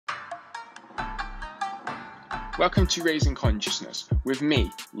Welcome to Raising Consciousness with me,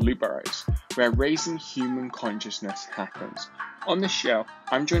 Lou Burrows, where raising human consciousness happens. On this show,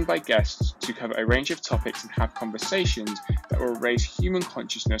 I'm joined by guests to cover a range of topics and have conversations that will raise human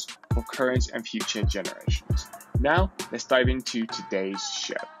consciousness for current and future generations. Now, let's dive into today's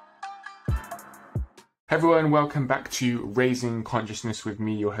show. Hey everyone, welcome back to Raising Consciousness with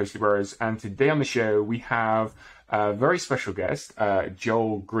me, your host, Lou Burrows. And today on the show, we have a very special guest,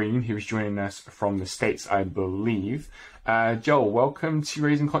 Joel Green, who is joining us from the States, I believe. Joel, welcome to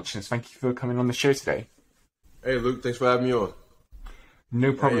Raising Consciousness. Thank you for coming on the show today. Hey, Luke, thanks for having me on.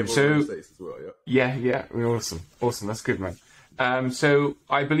 No problem. So, States as well, yeah, awesome. That's good, man. So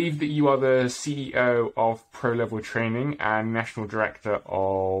I believe that you are the CEO of Pro Level Training and National Director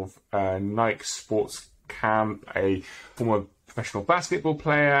of Nike Sports Camp, a former professional basketball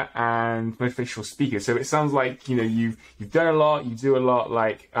player and motivational speaker. So it sounds like, you've done a lot, you do a lot.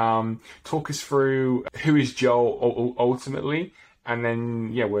 Talk us through who is Joel ultimately, and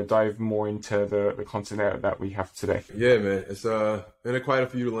then we'll dive more into the content that we have today. Yeah, man, it's in quite a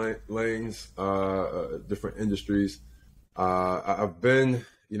few lanes, different industries. I've been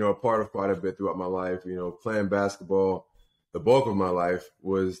a part of quite a bit throughout my life. Playing basketball, the bulk of my life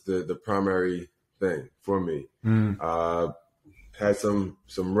was the primary thing for me. Had some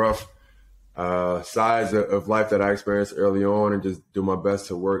rough sides of life that I experienced early on, and just do my best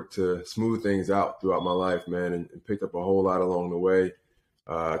to work to smooth things out throughout my life, man, and picked up a whole lot along the way.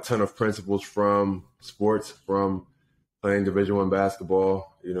 A ton of principles from sports, from playing Division I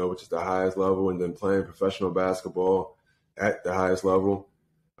basketball, which is the highest level, and then playing professional basketball at the highest level.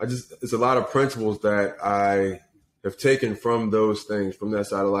 It's a lot of principles that I have taken from those things, from that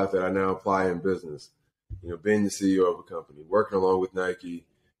side of life, that I now apply in business. Being the CEO of a company, working along with Nike,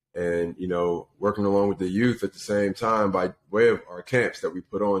 and, working along with the youth at the same time by way of our camps that we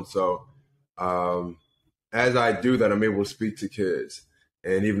put on. So as I do that, I'm able to speak to kids.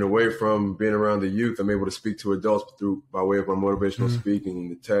 And even away from being around the youth, I'm able to speak to adults by way of my motivational speaking,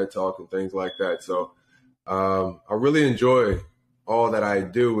 the TED Talk and things like that. So I really enjoy all that I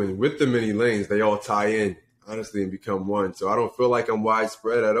do. And with the many lanes, they all tie in, honestly, and become one. So I don't feel like I'm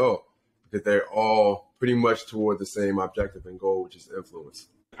widespread at all, because they're all pretty much toward the same objective and goal, which is influence.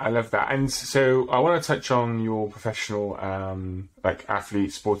 I love that. And so I want to touch on your professional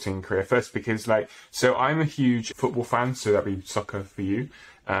athlete sporting career first, because so I'm a huge football fan, so that'd be soccer for you,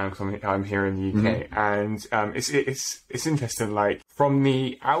 because I'm here in the UK. And it's interesting, from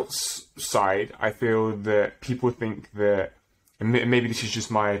the outside, I feel that people think that, and maybe this is just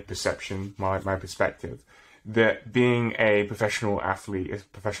my perception, my perspective, that being a professional athlete, a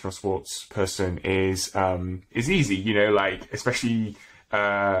professional sports person is easy, especially,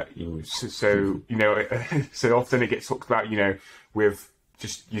 so often it gets talked about, with,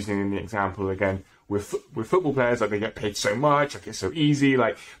 just using the example again, with football players, they get paid so much, it's so easy,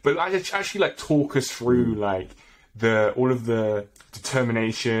 but actually talk us through, all of the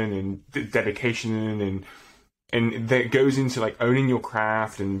determination and dedication and that goes into owning your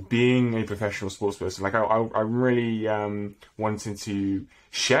craft and being a professional sports person. I'm really wanting to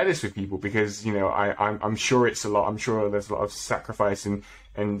share this with people, because I'm sure it's a lot. I'm sure there's a lot of sacrifice and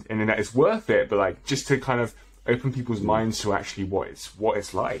that it's worth it. But just to kind of open people's minds to actually what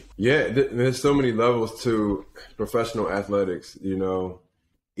it's like. Yeah, there's so many levels to professional athletics.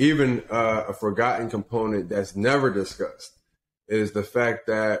 Even a forgotten component that's never discussed is the fact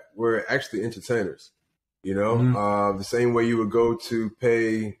that we're actually entertainers. The same way you would go to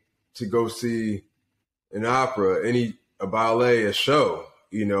pay to go see an opera, a ballet, a show,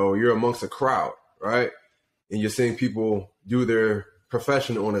 you're amongst a crowd, right? And you're seeing people do their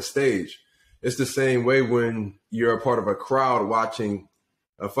profession on a stage. It's the same way when you're a part of a crowd watching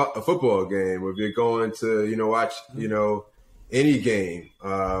a football game, or if you're going to, watch, any game.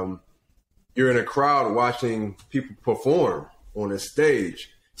 You're in a crowd watching people perform on a stage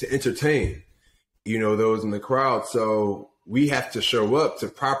to entertain, those in the crowd. So we have to show up to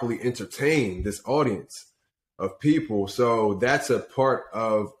properly entertain this audience of people. So that's a part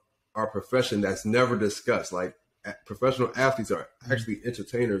of our profession that's never discussed. Professional athletes are actually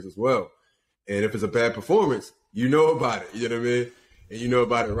entertainers as well. And if it's a bad performance, you know about it, you know what I mean? And you know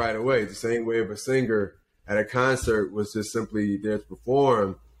about it right away. The same way if a singer at a concert was just simply there to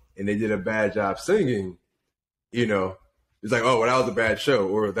perform and they did a bad job singing, it's oh, well, that was a bad show,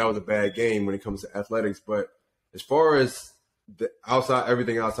 or that was a bad game when it comes to athletics. But as far as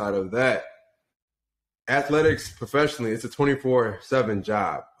everything outside of that, athletics professionally, it's a 24/7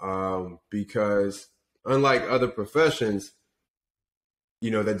 job, because unlike other professions,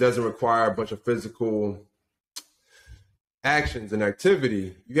 that doesn't require a bunch of physical actions and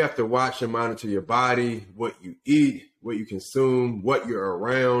activity, you have to watch and monitor your body, what you eat, what you consume, what you're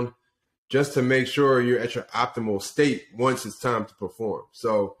around, just to make sure you're at your optimal state once it's time to perform.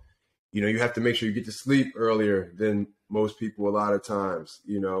 So, you have to make sure you get to sleep earlier than most people a lot of times,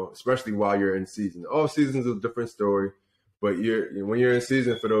 especially while you're in season. Off season is a different story, but when you're in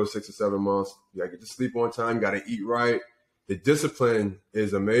season for those 6 or 7 months, you gotta get to sleep on time, you gotta eat right. The discipline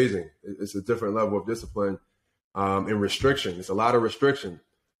is amazing. It's a different level of discipline and restriction. It's a lot of restriction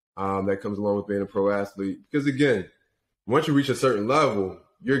that comes along with being a pro athlete. Because again, once you reach a certain level,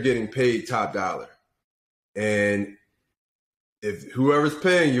 you're getting paid top dollar. And if whoever's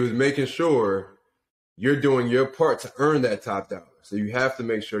paying you is making sure you're doing your part to earn that top dollar. So you have to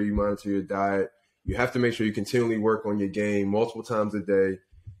make sure you monitor your diet. You have to make sure you continually work on your game multiple times a day.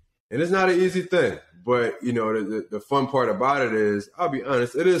 And it's not an easy thing. But, the fun part about it is, I'll be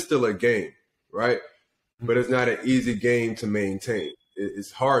honest, it is still a game, right? But it's not an easy game to maintain.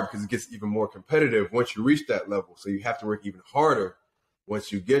 It's hard because it gets even more competitive once you reach that level. So you have to work even harder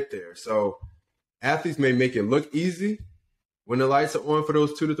once you get there. So athletes may make it look easy when the lights are on for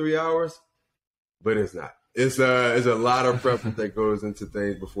those 2 to 3 hours, but it's not. It's a lot of prep that goes into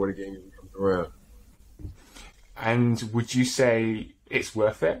things before the game even comes around. And would you say it's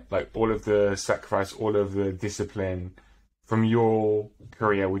worth it? Like all of the sacrifice, all of the discipline from your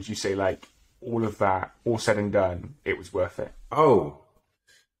career, would you say like all of that, all said and done, it was worth it? Oh,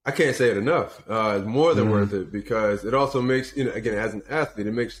 I can't say it enough. It's more than worth it because it also makes, again, as an athlete,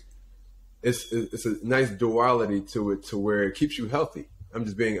 it's a nice duality to it to where it keeps you healthy. I'm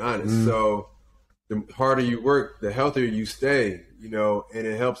just being honest. So the harder you work, the healthier you stay, and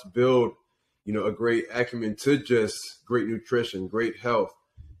it helps build, a great acumen to just great nutrition, great health.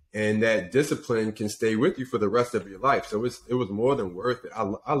 And that discipline can stay with you for the rest of your life. So it was more than worth it.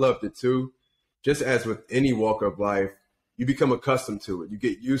 I loved it too. Just as with any walk of life, you become accustomed to it. You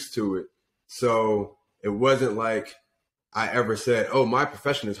get used to it. So it wasn't like I ever said, oh, my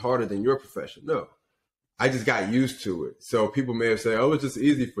profession is harder than your profession. No, I just got used to it. So people may have said, oh, it's just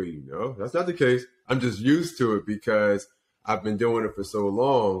easy for you. No, that's not the case. I'm just used to it because I've been doing it for so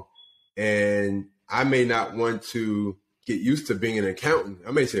long. And I may not want to get used to being an accountant.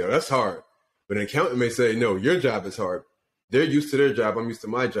 I may say, oh, that's hard. But an accountant may say, no, your job is hard. They're used to their job. I'm used to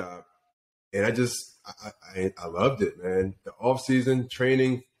my job. And I loved it, man. The off season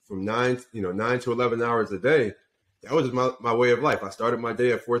training from 9 to 11 hours a day, that was just my way of life. I started my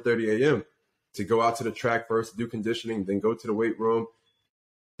day at 4:30 a.m. to go out to the track first, do conditioning, then go to the weight room.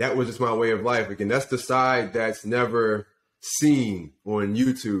 That was just my way of life. Again, that's the side that's never seen on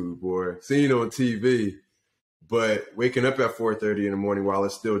YouTube or seen on TV. But waking up at 4:30 in the morning while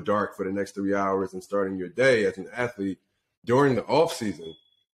it's still dark for the next 3 hours and starting your day as an athlete during the off season,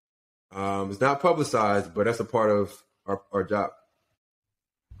 it's not publicized, but that's a part of our job.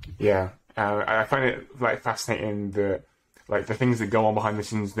 Yeah, I find it like fascinating that like the things that go on behind the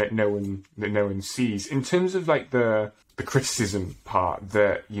scenes that no one sees. In terms of like the criticism part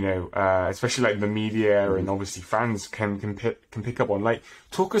that especially like the media and obviously fans can pick up on. Like,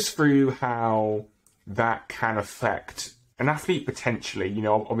 talk us through how that can affect an athlete potentially.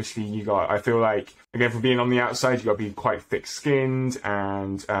 Obviously I feel like, again, from being on the outside, you got to be quite thick-skinned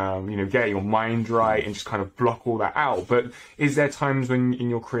and get your mind right and just kind of block all that out. But is there times when in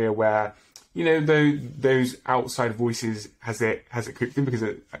your career where those outside voices has it clicked in? Because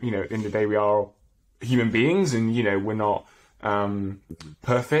at the end of the day, we are human beings and we're not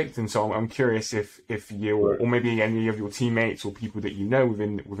perfect. And so I'm curious if you or maybe any of your teammates or people that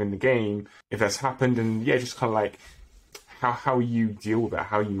within the game, if that's happened, and just kind of like how you deal with that,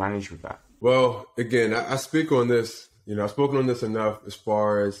 how you manage with that. Well, again, I speak on this, I've spoken on this enough as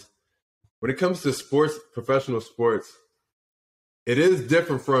far as when it comes to sports, professional sports, it is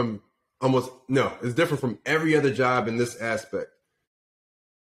different from it's different from every other job in this aspect.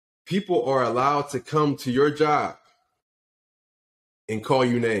 People are allowed to come to your job and call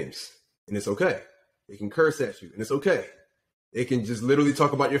you names, and it's okay. They can curse at you, and it's okay. They can just literally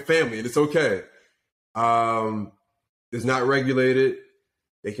talk about your family, and it's okay. It's not regulated.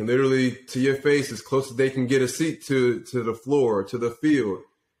 They can literally, to your face, as close as they can get a seat to the floor, to the field.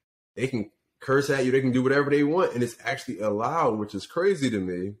 They can curse at you. They can do whatever they want, and it's actually allowed, which is crazy to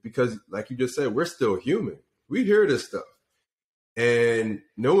me because, like you just said, we're still human. We hear this stuff. And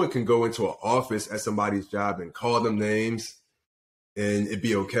no one can go into an office at somebody's job and call them names and it'd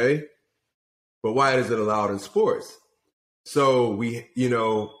be okay. But why is it allowed in sports? So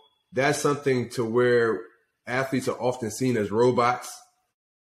that's something to where athletes are often seen as robots.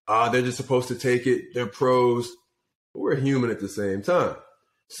 They're just supposed to take it. They're pros. But we're human at the same time.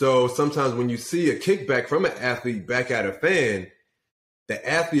 So sometimes when you see a kickback from an athlete back at a fan, the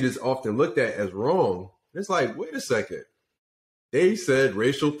athlete is often looked at as wrong. It's like, wait a second. They said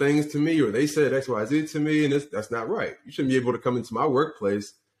racial things to me, or they said XYZ to me, and that's not right. You shouldn't be able to come into my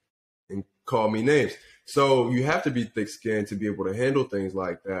workplace and call me names. So you have to be thick-skinned to be able to handle things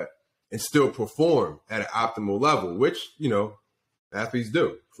like that and still perform at an optimal level, which, athletes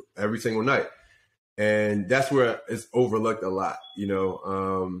do every single night. And that's where it's overlooked a lot,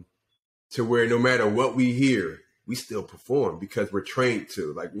 to where no matter what we hear, we still perform because we're trained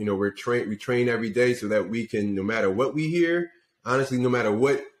to. Like, we train every day so that we can, no matter what we hear, honestly, no matter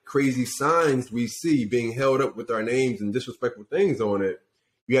what crazy signs we see being held up with our names and disrespectful things on it,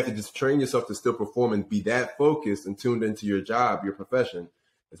 you have to just train yourself to still perform and be that focused and tuned into your job, your profession,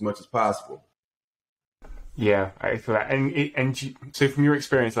 as much as possible. Yeah, I feel that. So from your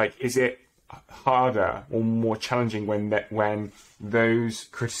experience, like, is it harder or more challenging when those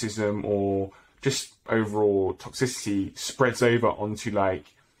criticism or just overall toxicity spreads over onto like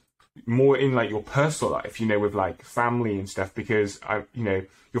more in like your personal life, with like family and stuff, because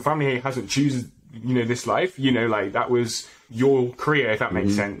your family hasn't chosen, this life, like that was your career, if that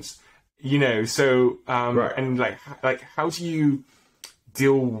makes sense, so, right. And like how do you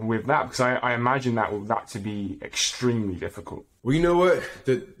deal with that? Because I imagine that to be extremely difficult. Well, you know what?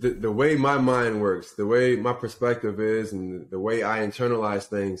 The way my mind works, the way my perspective is, and the way I internalize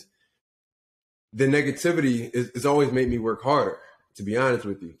things, the negativity is always made me work harder, to be honest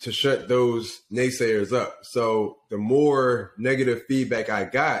with you, to shut those naysayers up. So the more negative feedback I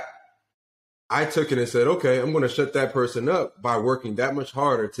got, I took it and said, okay, I'm going to shut that person up by working that much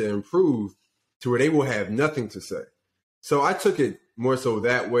harder to improve to where they will have nothing to say. So I took it more so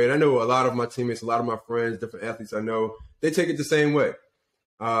that way. And I know a lot of my teammates, a lot of my friends, different athletes I know, they take it the same way,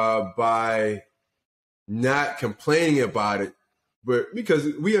 by not complaining about it. But because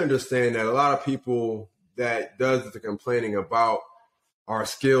we understand that a lot of people that does the complaining about our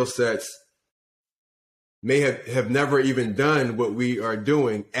skill sets may have never even done what we are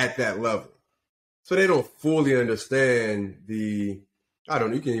doing at that level. So they don't fully understand you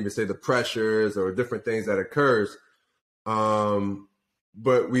can even say the pressures or different things that occurs.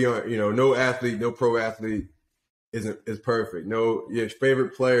 But we are, no athlete, no pro athlete is perfect. No, your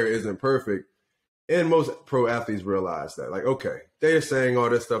favorite player isn't perfect. And most pro athletes realize that, like, okay, they're saying all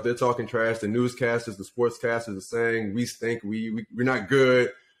this stuff. They're talking trash. The newscasters, the sportscasters are saying we stink. We're not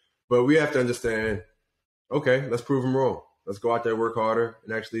good. But we have to understand, okay, let's prove them wrong. Let's go out there, work harder,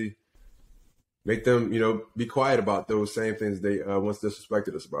 and actually make them, be quiet about those same things they once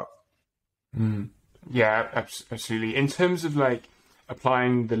disrespected us about. Yeah, absolutely. In terms of like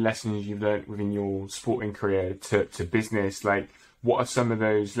applying the lessons you've learned within your sporting career to business, like what are some of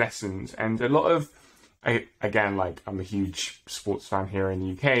those lessons? And a lot of, again, like I'm a huge sports fan here in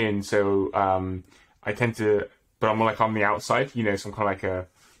the UK, and so I tend to, but I'm like on the outside, so I'm kind of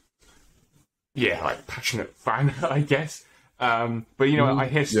like passionate fan, I guess. But I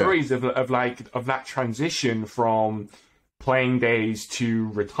hear stories of that transition from playing days to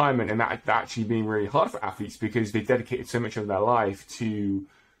retirement, and that actually being really hard for athletes because they've dedicated so much of their life to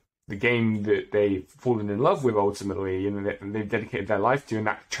the game that they've fallen in love with ultimately, and they've dedicated their life to, and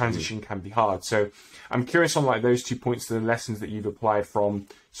that transition can be hard. So I'm curious on like those 2 points to the lessons that you've applied from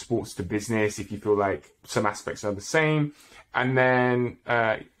sports to business, if you feel like some aspects are the same, and then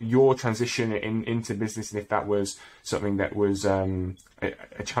your transition into business, and if that was something that was a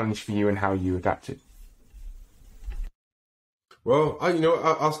challenge for you and how you adapted. Well,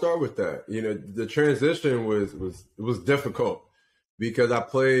 I'll start with that. The transition was difficult because I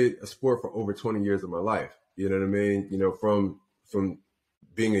played a sport for over 20 years of my life. You know what I mean? From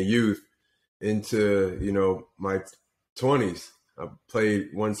being a youth into, my 20s, I played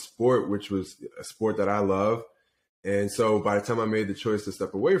one sport, which was a sport that I love. And so by the time I made the choice to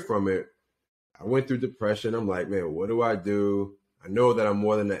step away from it, I went through depression. I'm like, man, what do I do? I know that I'm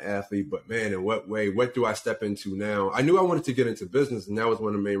more than an athlete, but man, in what way? What do I step into now? I knew I wanted to get into business, and that was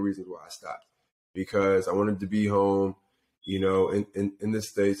one of the main reasons why I stopped, because I wanted to be home, in the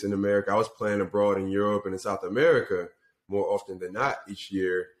States, in America. I was playing abroad in Europe and in South America more often than not each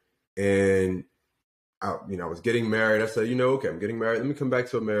year. And I was getting married. I said, okay, I'm getting married. Let me come back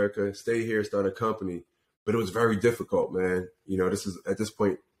to America, stay here, start a company. But it was very difficult, man. This is at this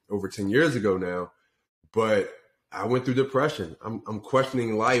point over 10 years ago now, but I went through depression. I'm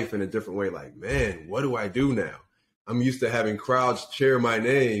questioning life in a different way. Like, man, what do I do now? I'm used to having crowds cheer my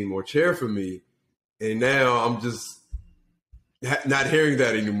name or cheer for me. And now I'm just not hearing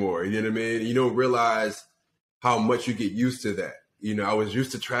that anymore. You know what I mean? You don't realize how much you get used to that. I was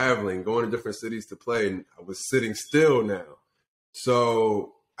used to traveling, going to different cities to play, and I was sitting still now.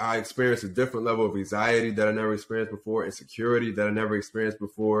 So I experienced a different level of anxiety that I never experienced before, insecurity that I never experienced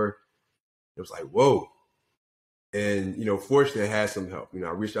before. It was like, whoa. And, fortunately, I had some help. I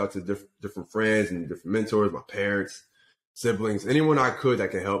reached out to different friends and different mentors, my parents, siblings, anyone I could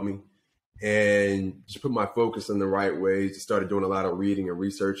that could help me, and just put my focus in the right ways. Just started doing a lot of reading and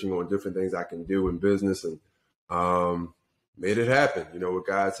researching on different things I can do in business, and made it happen, with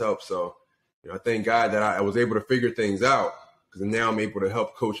God's help. So, I thank God that I was able to figure things out, because now I'm able to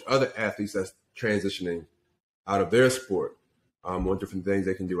help coach other athletes that's transitioning out of their sport on different things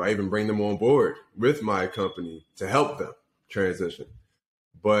they can do. I even bring them on board with my company to help them transition.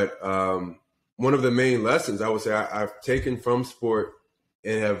 But one of the main lessons I would say I've taken from sport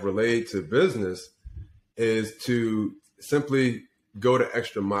and have relayed to business is to simply go the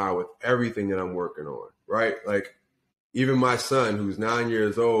extra mile with everything that I'm working on, right? Like, even my son, who's 9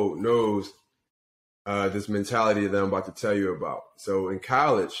 years old, knows this mentality that I'm about to tell you about. So in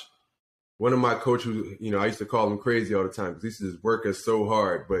college, one of my coaches, I used to call him crazy all the time because he used to just work us so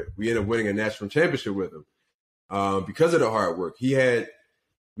hard, but we ended up winning a national championship with him because of the hard work. We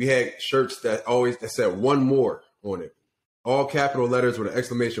had shirts that said "one more" on it, all capital letters with an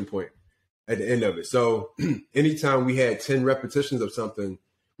exclamation point at the end of it. So anytime we had 10 repetitions of something,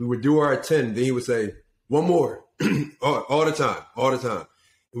 we would do our 10. Then he would say, "One more," all the time.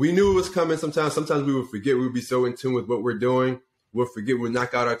 We knew it was coming. Sometimes we would forget. We would be so in tune with what we're doing. We'll forget. We'll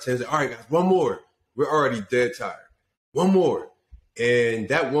knock out our 10s. All right, guys, one more. We're already dead tired. One more. And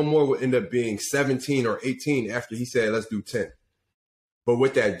that one more would end up being 17 or 18 after he said, let's do 10. But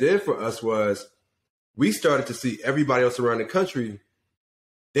what that did for us was we started to see everybody else around the country,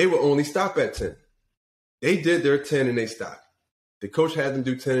 they would only stop at 10. They did their 10 and they stopped. The coach had them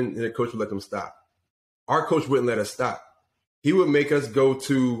do 10 and the coach would let them stop. Our coach wouldn't let us stop. He would make us go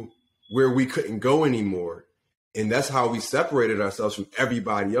to where we couldn't go anymore. And that's how we separated ourselves from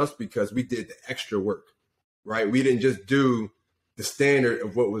everybody else, because we did the extra work, right? We didn't just do the standard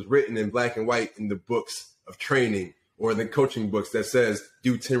of what was written in black and white in the books of training or the coaching books that says,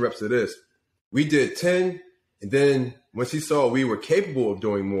 do 10 reps of this. We did 10. And then once he saw we were capable of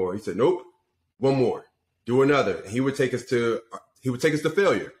doing more, he said, nope, one more, do another. And he would take us to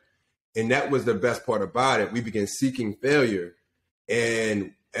failure. And that was the best part about it. We began seeking failure.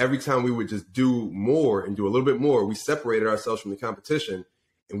 And every time we would just do more and do a little bit more, we separated ourselves from the competition,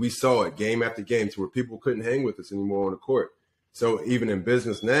 and we saw it game after game to where people couldn't hang with us anymore on the court. So even in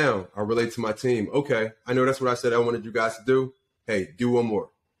business now, I relate to my team. Okay, I know that's what I said I wanted you guys to do. Hey, do one more.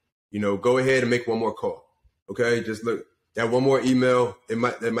 Go ahead and make one more call. Okay, just look, that one more email, that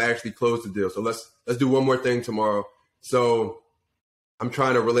might actually close the deal. So let's do one more thing tomorrow. So I'm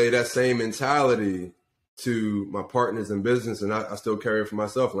trying to relay that same mentality to my partners in business, and I still carry it for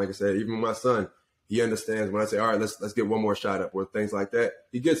myself. And like I said, even my son, he understands when I say, all right, let's get one more shot up or things like that.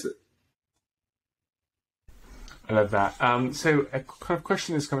 He gets it. I love that. So a kind of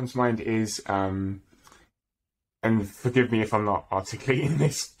question that's coming to mind is, and forgive me if I'm not articulating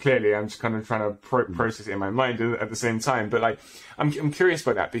this clearly, I'm just kind of trying to process it in my mind at the same time. But like, I'm curious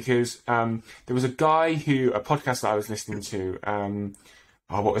about that because there was a podcast that I was listening to.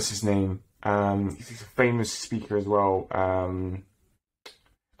 What was his name? He's a famous speaker as well.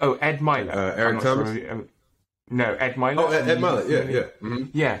 Ed Miler. Eric Thomas? Sure. No, Ed Miler. Oh, Ed Miler. Yeah. Mm-hmm.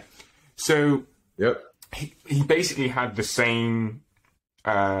 Yeah. So yep. He basically had the same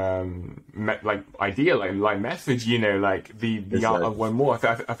idea, like method, like the art of one more.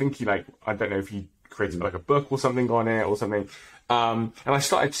 I think he I don't know if he created like a book or something on it or something. And I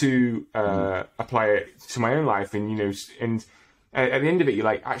started to apply it to my own life, and and at the end of it, you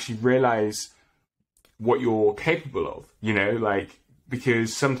actually realize what you're capable of,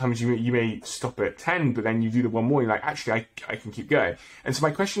 because sometimes you may stop at 10, but then you do the one more, you're like, actually, I can keep going. And so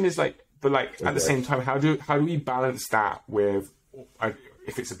my question is at the same time, how do we balance that with,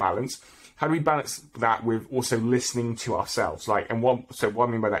 if it's a balance, how do we balance that with also listening to ourselves? What I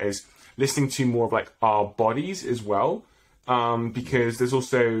mean by that is listening to more of our bodies as well, because there's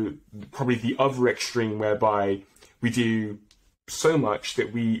also probably the other extreme whereby we do so much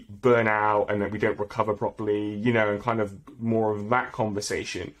that we burn out and that we don't recover properly, and kind of more of that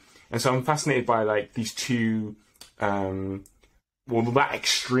conversation. And so I'm fascinated by these two, that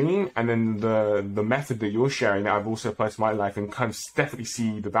extreme, and then the method that you're sharing that I've also applied to my life and kind of definitely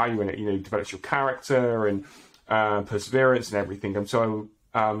see the value in it. Develops your character and perseverance and everything. And so,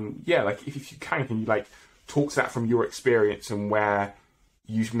 if you can you talk to that from your experience and where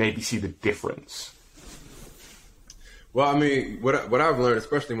you maybe see the difference? Well, I mean, what I've learned,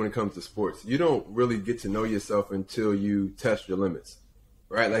 especially when it comes to sports, you don't really get to know yourself until you test your limits,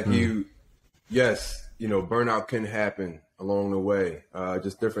 right? Burnout can happen. along the way,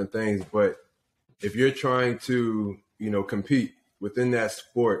 just different things. But if you're trying to, compete within that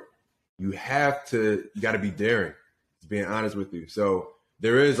sport, you got to be daring, being honest with you. So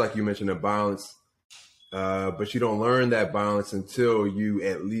there is, like you mentioned, a balance, but you don't learn that balance until you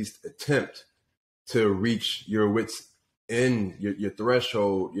at least attempt to reach your wits end, your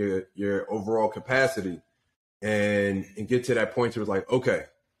threshold, your overall capacity, and get to that point where it's like, okay,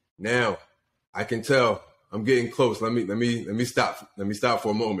 now I can tell I'm getting close. Let me stop. Let me stop for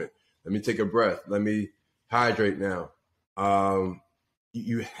a moment. Let me take a breath. Let me hydrate now.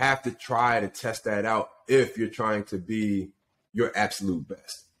 You have to try to test that out if you're trying to be your absolute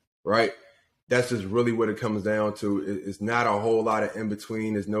best, right? That's just really what it comes down to. It's not a whole lot of in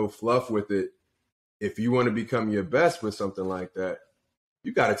between. There's no fluff with it. If you want to become your best with something like that,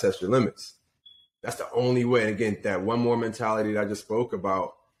 you got to test your limits. That's the only way. And again, that one more mentality that I just spoke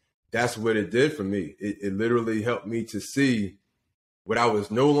about, that's what it did for me. It literally helped me to see what I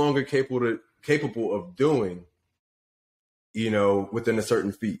was no longer capable of doing, within a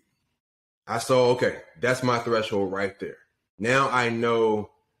certain feat. I saw, okay, that's my threshold right there. Now I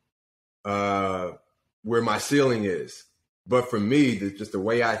know where my ceiling is. But for me, just the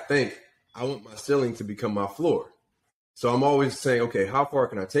way I think, I want my ceiling to become my floor. So I'm always saying, okay, how far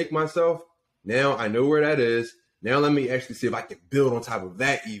can I take myself? Now I know where that is. Now let me actually see if I can build on top of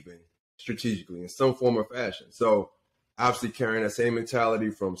that even strategically in some form or fashion. So obviously carrying that same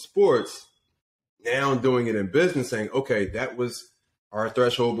mentality from sports, now doing it in business, saying, okay, that was our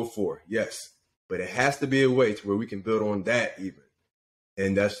threshold before. Yes, but it has to be a way to where we can build on that even.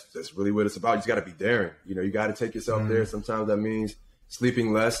 And that's really what it's about. You just got to be daring. You got to take yourself there. Sometimes that means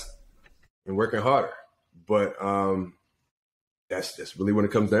sleeping less and working harder. But that's really what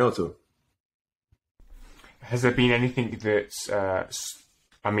it comes down to. Has there been anything that's,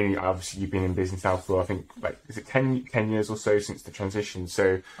 obviously you've been in business now for, I think, is it 10 years or so since the transition?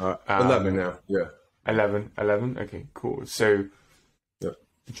 So 11 now, yeah. 11, okay, cool. So yeah.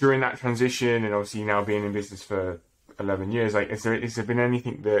 During that transition, and obviously now being in business for 11 years, has there been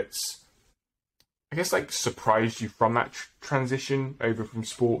anything that's, I guess, surprised you from that transition over from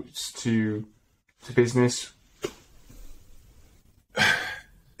sports to business?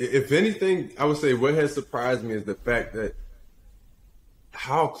 If anything, I would say what has surprised me is the fact that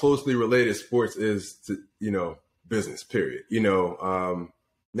how closely related sports is to, business, period.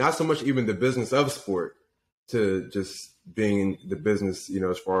 Not so much even the business of sport to just being the business,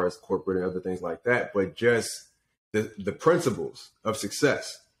 as far as corporate and other things like that, but just the principles of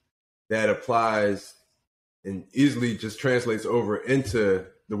success that applies and easily just translates over into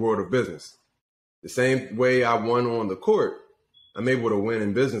the world of business. The same way I won on the court, I'm able to win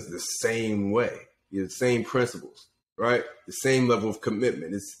in business the same way, the same principles, right? The same level of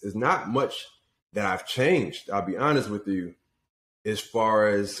commitment. It's not much that I've changed, I'll be honest with you, as far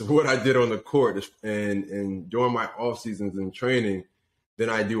as what I did on the court and during my off seasons and training than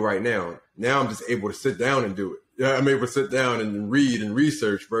I do right now. Now I'm just able to sit down and do it. Yeah, I'm able to sit down and read and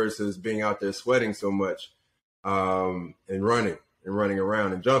research versus being out there sweating so much and running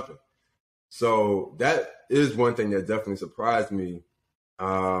around and jumping. So that is one thing that definitely surprised me,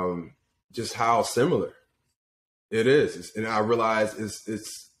 just how similar it is. And I realize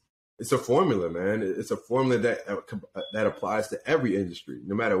it's a formula, man. It's a formula that applies to every industry.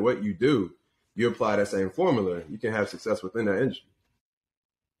 No matter what you do, you apply that same formula, you can have success within that industry.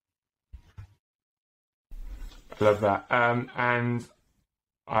 I love that. And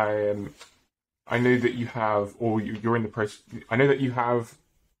I know that you have, or you're in the process. I know that you have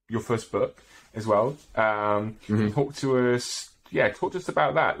your first book as well. Talk to us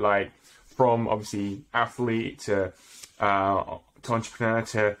about that. From obviously athlete to entrepreneur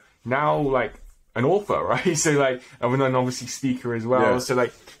to now an author, right? So and then obviously speaker as well. Yeah. So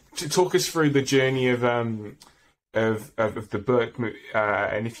to talk us through the journey of the book,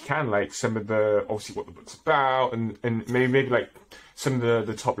 and if you can, some of the, obviously what the book's about, and maybe some of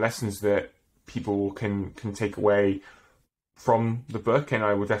the top lessons that people can take away from the book, and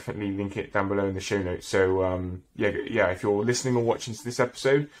I will definitely link it down below in the show notes. So if you're listening or watching to this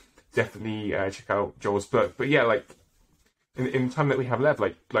episode, definitely check out Joel's book. But in the time that we have left,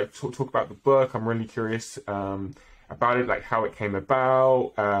 talk about the book. I'm really curious about it, how it came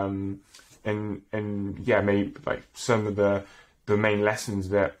about, and maybe some of the main lessons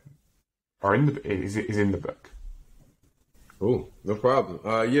that are in the book. Oh, no problem.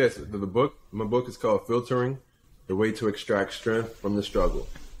 Yes, my book is called Filtering: The Way to Extract Strength from the Struggle.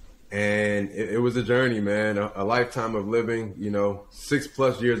 And it was a journey, man, a lifetime of living,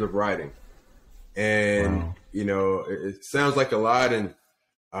 6+ years of writing. And, wow. It sounds like a lot. And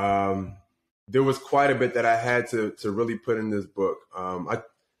there was quite a bit that I had to really put in this book.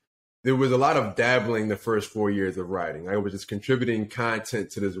 There was a lot of dabbling the first 4 years of writing. I was just contributing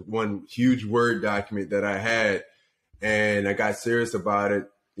content to this one huge Word document that I had, and I got serious about it,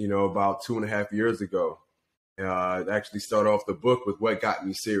 about 2.5 years ago. I actually started off the book with what got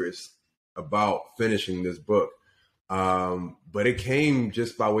me serious about finishing this book. But it came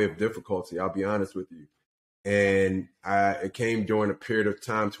just by way of difficulty, I'll be honest with you. And it came during a period of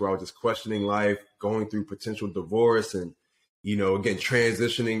time to where I was just questioning life, going through potential divorce, and again,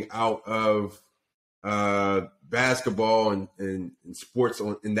 transitioning out of basketball and sports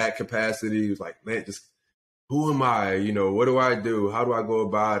in that capacity. It was like, man, just who am I? What do I do? How do I go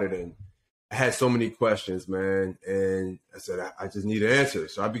about it? And I had so many questions, man. And I said, I just need an answer.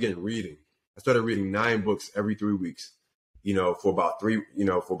 So I began reading. I started reading 9 books every 3 weeks, for about 3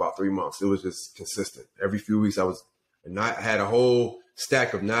 months. It was just consistent. Every few weeks I had a whole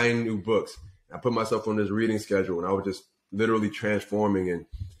stack of 9 new books. I put myself on this reading schedule, and I was just literally transforming. And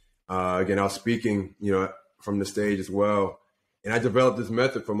again, I was speaking, from the stage as well. And I developed this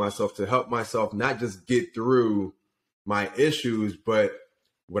method for myself to help myself not just get through my issues, but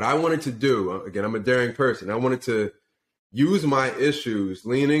what I wanted to do. Again, I'm a daring person. I wanted to use my issues,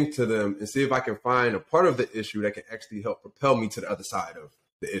 lean into them, and see if I can find a part of the issue that can actually help propel me to the other side of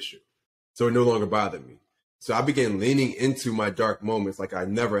the issue, so it no longer bothered me. So I began leaning into my dark moments like I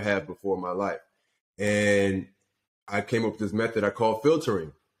never had before in my life. And I came up with this method I call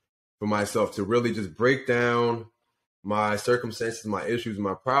filtering for myself, to really just break down my circumstances, my issues,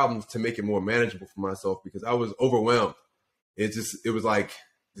 my problems, to make it more manageable for myself, because I was overwhelmed. It was like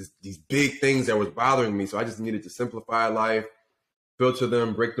these big things that was bothering me. So I just needed to simplify life, filter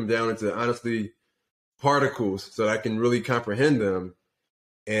them, break them down into honestly particles so that I can really comprehend them.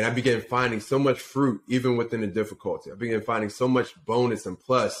 And I began finding so much fruit even within the difficulty. I began finding so much bonus and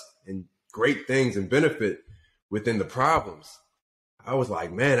plus and great things and benefit within the problems. I was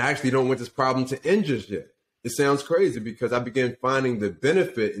like, man, I actually don't want this problem to end just yet. It sounds crazy, because I began finding the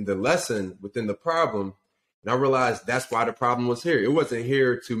benefit and the lesson within the problem. And I realized that's why the problem was here. It wasn't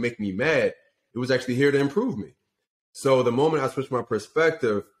here to make me mad. It was actually here to improve me. So the moment I switched my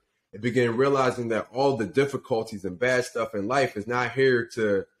perspective, I began realizing that all the difficulties and bad stuff in life is not here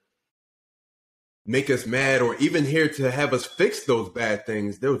to make us mad, or even here to have us fix those bad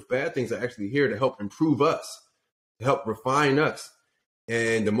things. Those bad things are actually here to help improve us, to help refine us.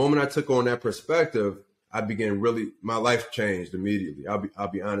 And the moment I took on that perspective, I began my life changed immediately. I'll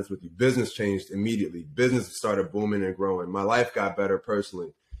be honest with you. Business changed immediately. Business started booming and growing. My life got better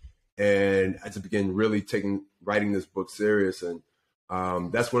personally. And I just began really writing this book serious. And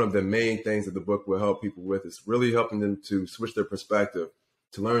that's one of the main things that the book will help people with, is really helping them to switch their perspective,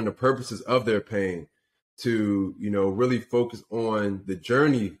 to learn the purposes of their pain, to, really focus on the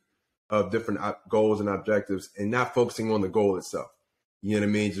journey of different goals and objectives, and not focusing on the goal itself. You know what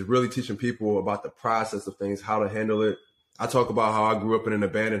I mean? Just really teaching people about the process of things, how to handle it. I talk about how I grew up in an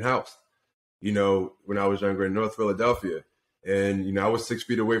abandoned house, when I was younger in North Philadelphia. And, I was 10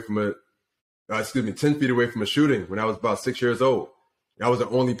 feet away from a shooting when I was about 6 years old. I was the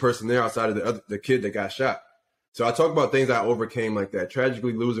only person there outside of the kid that got shot. So I talk about things I overcame like that,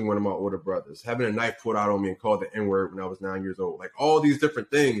 tragically losing one of my older brothers, having a knife pulled out on me and called the N-word when I was 9 years old. Like all these different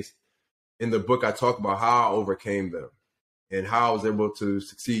things in the book, I talk about how I overcame them and how I was able to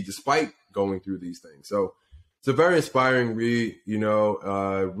succeed despite going through these things. So it's a very inspiring read,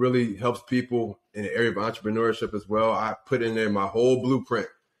 really helps people in the area of entrepreneurship as well. I put in there my whole blueprint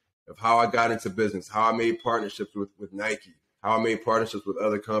of how I got into business, how I made partnerships with Nike, how I made partnerships with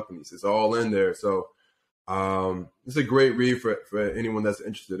other companies. It's all in there. So it's a great read for anyone that's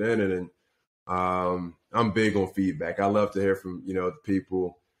interested in it. And I'm big on feedback. I love to hear from, the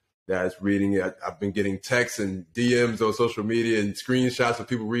people that's reading it. I've been getting texts and DMs on social media and screenshots of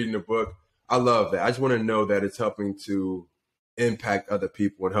people reading the book. I love that. I just want to know that it's helping to impact other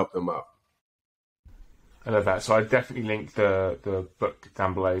people and help them out. I love that. So I definitely link the book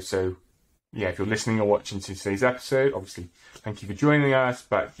down below. So yeah, if you're listening or watching to today's episode, obviously thank you for joining us.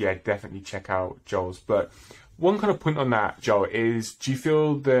 But yeah, definitely check out Joel's book. One kind of point on that, Joel, is do you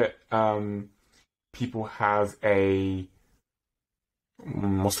feel that people have a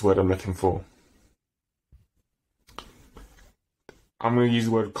what's the word I'm looking for? I'm going to use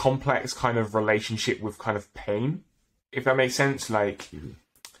the word complex kind of relationship with kind of pain, if that makes sense. Like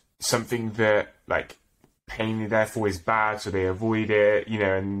something that like pain therefore is bad, so they avoid it,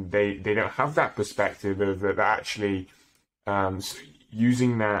 and they don't have that perspective of that actually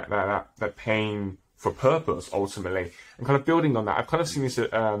using that pain for purpose ultimately, and kind of building on that. I've kind of seen this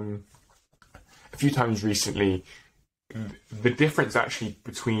a few times recently. The difference actually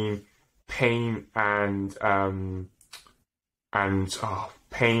between pain and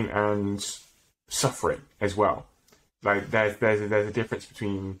pain and suffering as well. Like there's a difference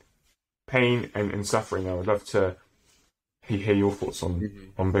between pain and suffering. I would love to hear your thoughts on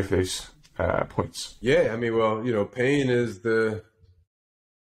both those points. Yeah, I mean, well, pain is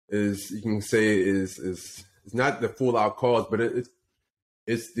you can say is not the full out cause, but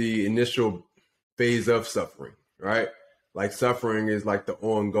it's the initial phase of suffering, right? Like suffering is like the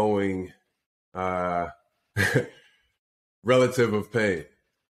ongoing relative of pain.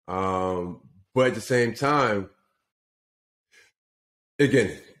 But at the same time,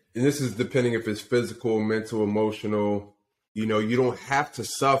 again, and this is depending if it's physical, mental, emotional, you don't have to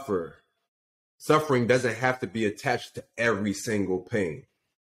suffer. Suffering doesn't have to be attached to every single pain.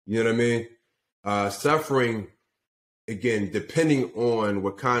 You know what I mean? Suffering, again, depending on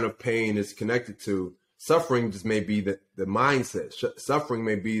what kind of pain it's connected to, suffering just may be the mindset. Suffering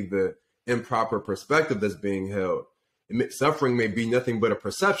may be the improper perspective that's being held. Suffering may be nothing but a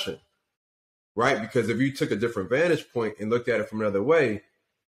perception, right? Because if you took a different vantage point and looked at it from another way,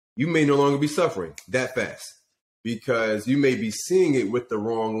 you may no longer be suffering that fast because you may be seeing it with the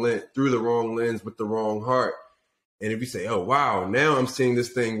wrong lens, through the wrong lens, with the wrong heart. And if you say, oh, wow, now I'm seeing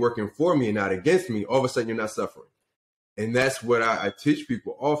this thing working for me and not against me, all of a sudden you're not suffering. And that's what I teach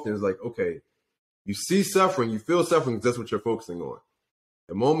people often is like, okay, you see suffering, you feel suffering, that's what you're focusing on.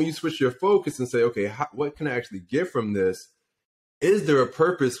 The moment you switch your focus and say, okay, what can I actually get from this? Is there a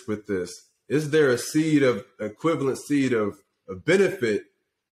purpose with this? Is there a equivalent seed of benefit?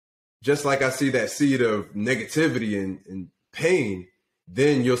 Just like I see that seed of negativity and pain,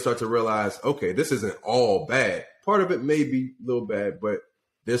 then you'll start to realize, okay, this isn't all bad. Part of it may be a little bad, but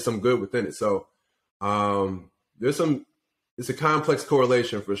there's some good within it. So it's a complex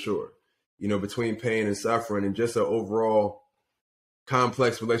correlation for sure, between pain and suffering and just an overall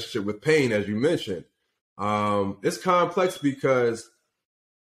complex relationship with pain, as you mentioned. It's complex because,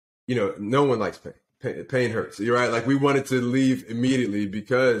 no one likes pain. Pain hurts. You're right. Like we wanted to leave immediately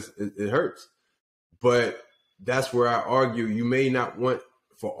because it hurts. But that's where I argue you may not want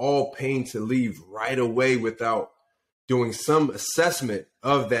for all pain to leave right away without doing some assessment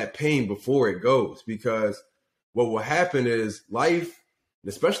of that pain before it goes. Because what will happen is life,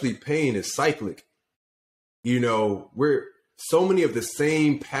 especially pain, is cyclic. Where so many of the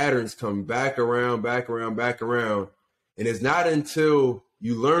same patterns come back around. And it's not until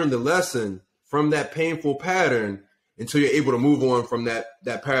you learn the lesson from that painful pattern until you're able to move on from that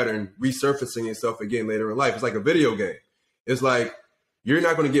pattern resurfacing itself again later in life. It's like a video game. It's like you're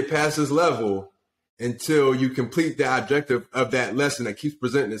not going to get past this level until you complete the objective of that lesson that keeps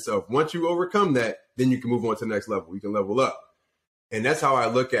presenting itself. Once you overcome that, then you can move on to the next level. You can level up. And that's how I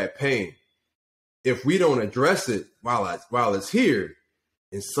look at pain. If we don't address it while it's here,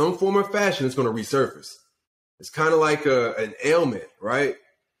 in some form or fashion, it's going to resurface. It's kind of like an ailment, right?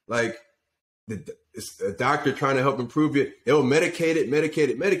 Like, it's a doctor trying to help improve it. They'll medicate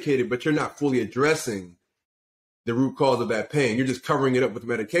it, but you're not fully addressing the root cause of that pain. You're just covering it up with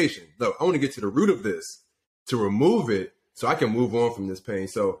medication. So I want to get to the root of this to remove it so I can move on from this pain.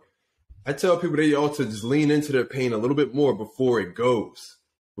 So I tell people they ought to just lean into their pain a little bit more before it goes,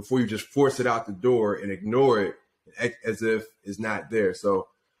 before you just force it out the door and ignore it as if it's not there. So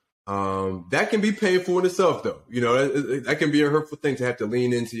that can be painful in itself, though. That can be a hurtful thing to have to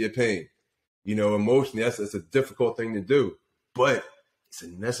lean into your pain. Emotionally, that's a difficult thing to do, but it's a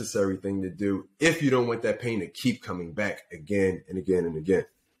necessary thing to do if you don't want that pain to keep coming back again and again and again.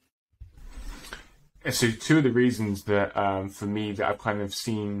 And so two of the reasons that for me that I've kind of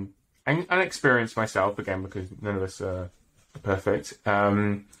seen and experienced myself, again, because none of us are perfect,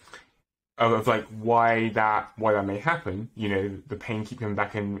 of like why that may happen, the pain keep coming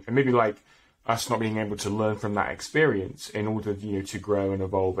back and maybe like us not being able to learn from that experience in order, to grow and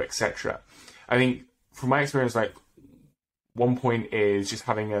evolve, etc. I think from my experience, like one point is just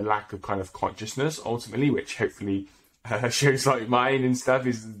having a lack of kind of consciousness ultimately, which hopefully shows like mine and stuff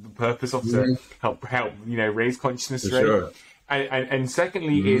is the purpose of to help raise consciousness, right? Sure. And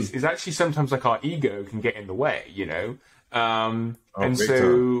secondly is actually sometimes like our ego can get in the way, and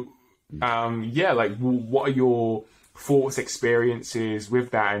so like what are your thoughts, experiences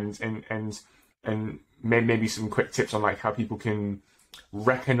with that, and maybe some quick tips on like how people can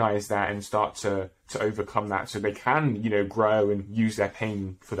recognize that and start to overcome that so they can grow and use their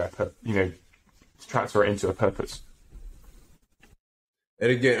pain for their to transfer it into a purpose.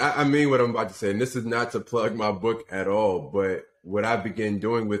 And again, I mean what I'm about to say, and this is not to plug my book at all, but what I began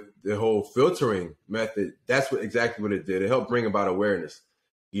doing with the whole filtering method, that's exactly what it did. It helped bring about awareness,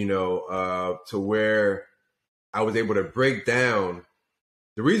 to where I was able to break down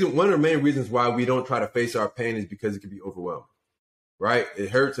one of the main reasons why we don't try to face our pain is because it can be overwhelming, right? It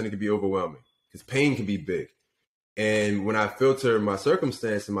hurts and it can be overwhelming because pain can be big. And when I filter my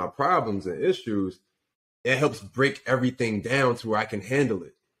circumstance and my problems and issues, it helps break everything down to where I can handle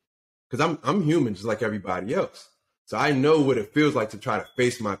it. Because I'm human just like everybody else. So I know what it feels like to try to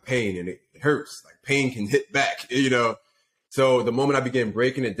face my pain, and it hurts. Like pain can hit back, you know. So the moment I began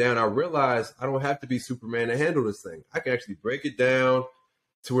breaking it down, I realized I don't have to be Superman to handle this thing. I can actually break it down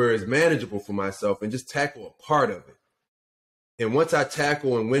to where it's manageable for myself and just tackle a part of it. And once I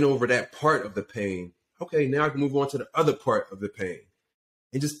tackle and win over that part of the pain, okay, now I can move on to the other part of the pain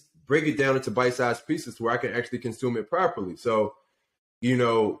and just break it down into bite-sized pieces where I can actually consume it properly. So, you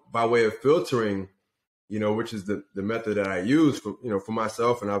know, by way of filtering, you know, which is the method that I use for, you know, for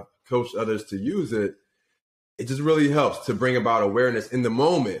myself, and I've coached others to use it, it just really helps to bring about awareness in the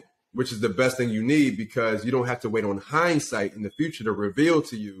moment, which is the best thing you need, because you don't have to wait on hindsight in the future to reveal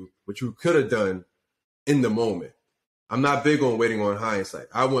to you what you could have done in the moment. I'm not big on waiting on hindsight.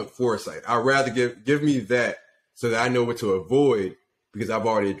 I want foresight. I'd rather give me that so that I know what to avoid, because I've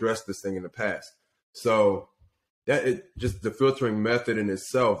already addressed this thing in the past. So just the filtering method in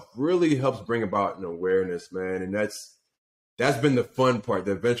itself really helps bring about an awareness, man. And that's been the fun part,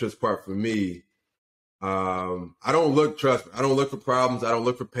 the adventurous part for me. Trust me, I don't look for problems. I don't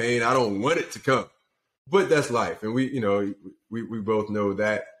look for pain. I don't want it to come, but that's life. And we both know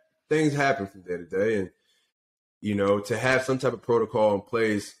that things happen from day to day. And, you know, to have some type of protocol in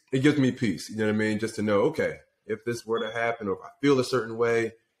place, it gives me peace. You know what I mean? Just to know, okay, if this were to happen, or if I feel a certain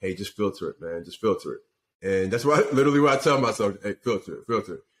way, hey, just filter it, man. Just filter it. And that's literally what I tell myself, hey, filter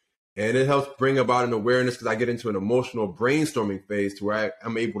it. And it helps bring about an awareness, because I get into an emotional brainstorming phase to where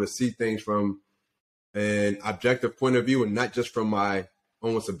I'm able to see things from an objective point of view and not just from my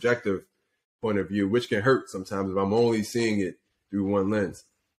own subjective point of view, which can hurt sometimes if I'm only seeing it through one lens.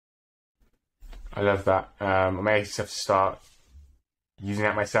 I love that. I may just have to start using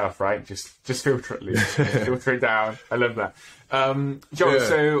that myself, right? Just filter it, filter it down. I love that. John, yeah.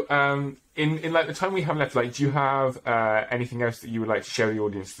 So in like the time we have left, like, do you have anything else that you would like to share with the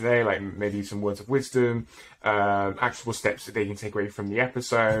audience today? Like maybe some words of wisdom, actionable steps that they can take away from the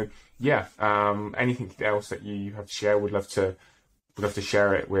episode. Yeah. Anything else that you have to share? Would love to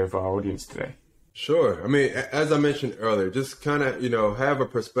share it with our audience today. Sure. I mean, as I mentioned earlier, just kind of, you know, have a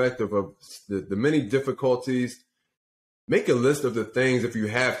perspective of the many difficulties. Make a list of the things, if you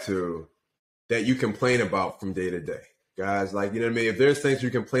have to, that you complain about from day to day. Guys, like, you know what I mean? If there's things you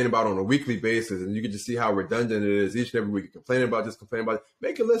complain about on a weekly basis, and you can just see how redundant it is each and every week, you complain about it,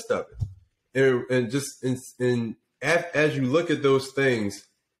 make a list of it. And just as you look at those things,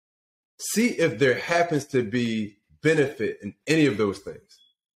 see if there happens to be benefit in any of those things.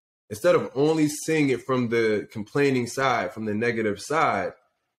 Instead of only seeing it from the complaining side, from the negative side,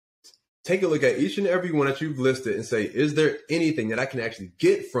 take a look at each and every one that you've listed and say, is there anything that I can actually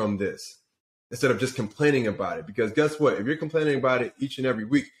get from this, instead of just complaining about it? Because guess what? If you're complaining about it each and every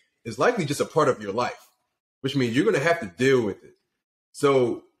week, it's likely just a part of your life, which means you're going to have to deal with it.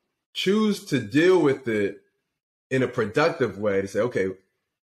 So choose to deal with it in a productive way, to say, okay,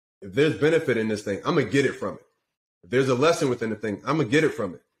 if there's benefit in this thing, I'm going to get it from it. If there's a lesson within the thing, I'm going to get it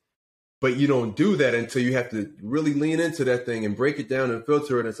from it. But you don't do that until you have to really lean into that thing and break it down and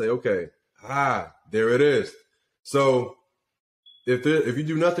filter it and say, okay, there it is. So if you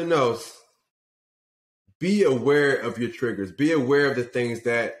do nothing else, be aware of your triggers. Be aware of the things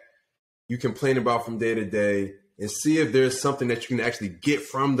that you complain about from day to day, and see if there's something that you can actually get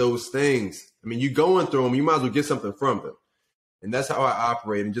from those things. I mean, you're going through them, you might as well get something from them. And that's how I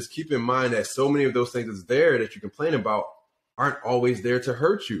operate. And just keep in mind that so many of those things that's there that you complain about aren't always there to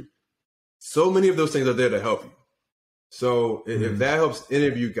hurt you. So many of those things are there to help you. So if that helps any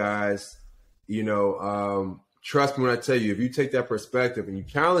of you guys, you know, trust me when I tell you, if you take that perspective and you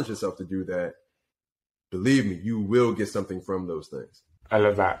challenge yourself to do that, believe me, you will get something from those things. I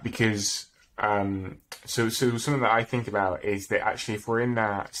love that, because so something that I think about is that actually, if we're in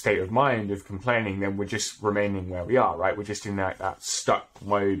that state of mind of complaining, then we're just remaining where we are, right? We're just in that stuck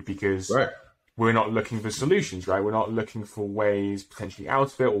mode, because we're not looking for solutions, right? We're not looking for ways potentially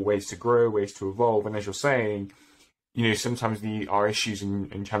out of it, or ways to grow, ways to evolve. And as you're saying, you know, sometimes our issues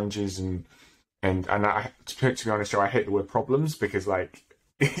and challenges and I, to be honest, Joe, I hate the word problems, because, like,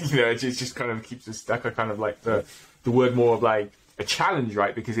 you know, it just kind of keeps us stuck. I kind of like the word more of like a challenge,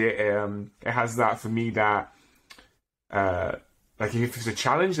 right? Because it has that, for me, that like, if it's a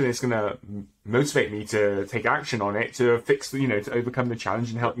challenge, then it's going to motivate me to take action on it, to fix, you know, to overcome the challenge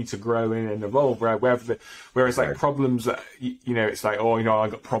and help me to grow and evolve. Whereas like problems, you know, it's like, oh, you know, I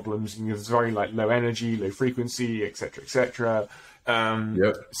got problems, and it's very like low energy, low frequency, etc., etc.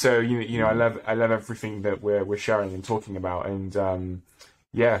 So I love everything that we're sharing and talking about, and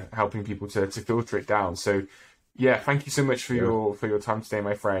helping people to filter it down. So thank you so much for your time today,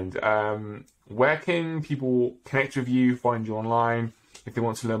 my friend. Where can people connect with you, find you online, if they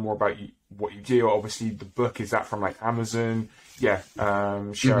want to learn more about what you do? Obviously, the book, is that from like Amazon? Share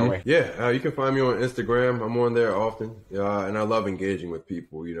away. You can find me on Instagram. I'm on there often, and I love engaging with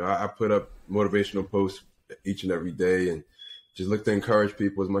people. I put up motivational posts each and every day, and just look to encourage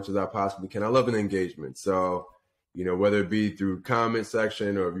people as much as I possibly can. I love an engagement. So, whether it be through comment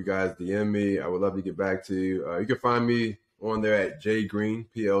section or if you guys DM me, I would love to get back to you. You can find me on there at Jay Green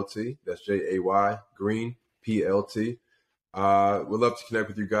PLT. That's JAY Green PLT. Would love to connect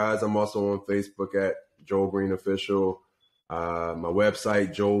with you guys. I'm also on Facebook at Joel Green Official. My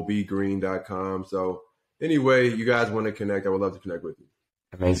website, joelbgreen.com. So anyway, you guys want to connect, I would love to connect with you.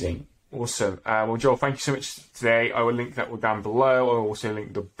 Amazing. Awesome. Well, Joel, thank you so much today. I will link that all down below. I will also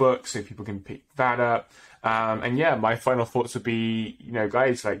link the book so people can pick that up. My final thoughts would be,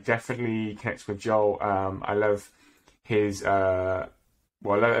 guys, like definitely connect with Joel. I love his, I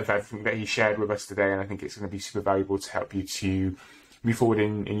love everything that he shared with us today, and I think it's going to be super valuable to help you to move forward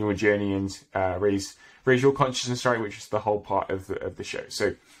in your journey and raise your consciousness, right, which is the whole part of the show.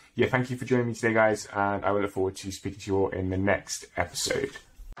 So, thank you for joining me today, guys, and I will look forward to speaking to you all in the next episode.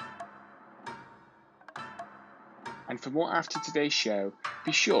 And for more after today's show,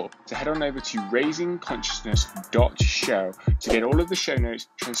 be sure to head on over to raisingconsciousness.show to get all of the show notes,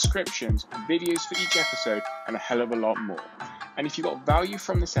 transcriptions, videos for each episode, and a hell of a lot more. And if you got value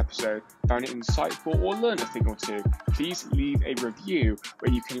from this episode, found it insightful, or learned a thing or two, please leave a review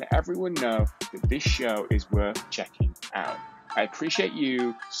where you can let everyone know that this show is worth checking out. I appreciate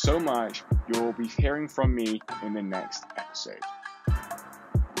you so much. You'll be hearing from me in the next episode.